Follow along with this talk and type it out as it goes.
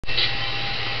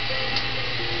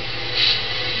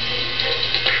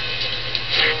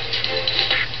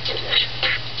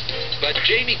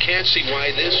Jamie can't see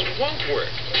why this won't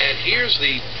work. And here's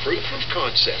the proof of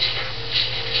concept.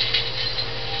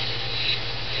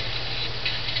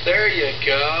 There you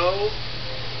go.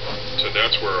 So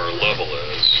that's where our level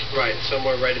is. Right,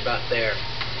 somewhere right about there.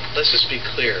 Let's just be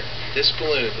clear. This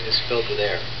balloon is filled with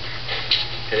air.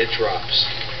 And it drops.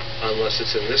 Unless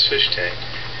it's in this fish tank,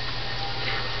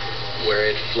 where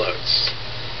it floats.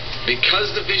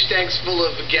 Because the fish tank's full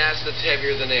of gas that's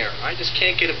heavier than air, I just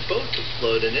can't get a boat to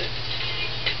float in it.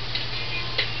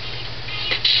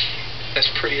 As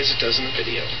pretty as it does in the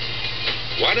video.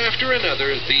 One after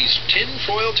another, these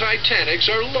tinfoil Titanics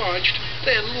are launched,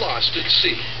 then lost at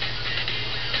sea.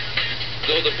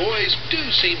 Though the boys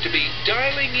do seem to be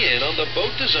dialing in on the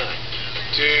boat design.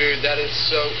 Dude, that is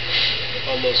so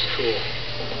almost cool.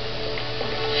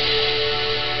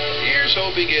 Here's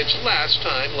hoping it's last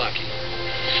time lucky.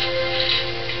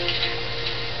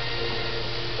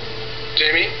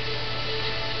 Jamie?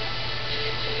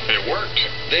 It worked.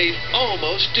 They've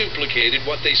almost duplicated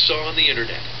what they saw on the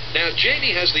internet. Now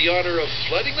Jamie has the honor of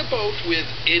flooding the boat with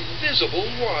invisible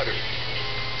water.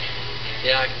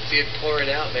 Yeah, I can see it pouring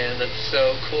out, man. That's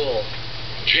so cool.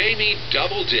 Jamie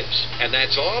double dips, and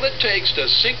that's all it takes to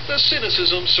sink the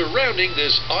cynicism surrounding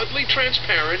this oddly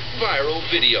transparent viral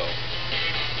video.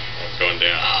 It's going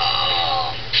down.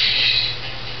 Oh,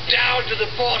 down to the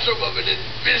bottom of an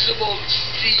invisible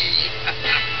sea.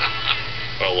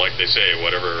 Well, like they say,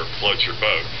 whatever floats your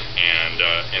boat. And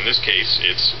in this case,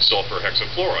 it's sulfur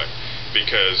hexafluoride.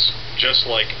 Because just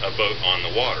like a boat on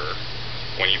the water,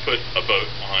 when you put a boat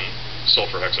on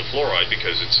sulfur hexafluoride,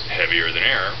 because it's heavier than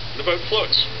air, the boat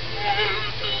floats.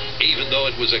 Even though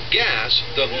it was a gas,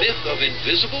 the myth of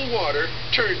invisible water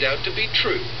turned out to be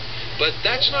true. But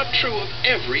that's not true of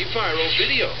every viral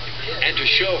video. And to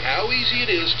show how easy it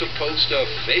is to post a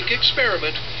fake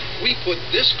experiment, we put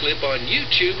this clip on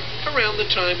YouTube around the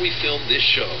time we filmed this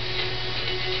show.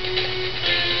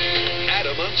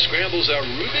 Adam unscrambles a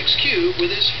Rubik's Cube with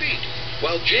his feet,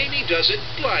 while Jamie does it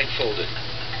blindfolded.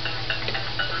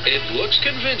 It looks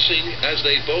convincing as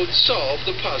they both solve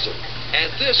the puzzle.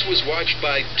 And this was watched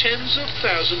by tens of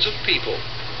thousands of people.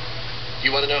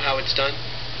 You want to know how it's done?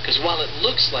 Because while it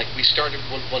looks like we started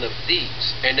with one of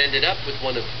these and ended up with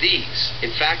one of these,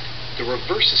 in fact, the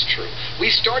reverse is true. We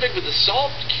started with a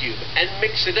solved cube and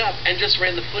mixed it up and just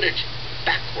ran the footage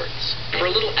backwards. For a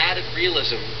little added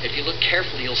realism, if you look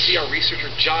carefully, you'll see our researcher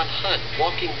John Hunt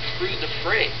walking through the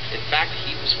frame. In fact,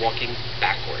 he was walking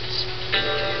backwards.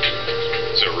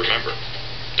 So remember,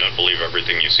 don't believe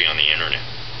everything you see on the internet.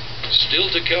 Still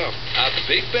to come, a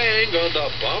big bang on the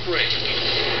bomb range.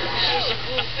 This is the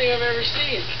coolest thing I've ever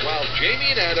seen. While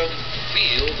Jamie and Adam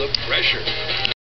feel the pressure.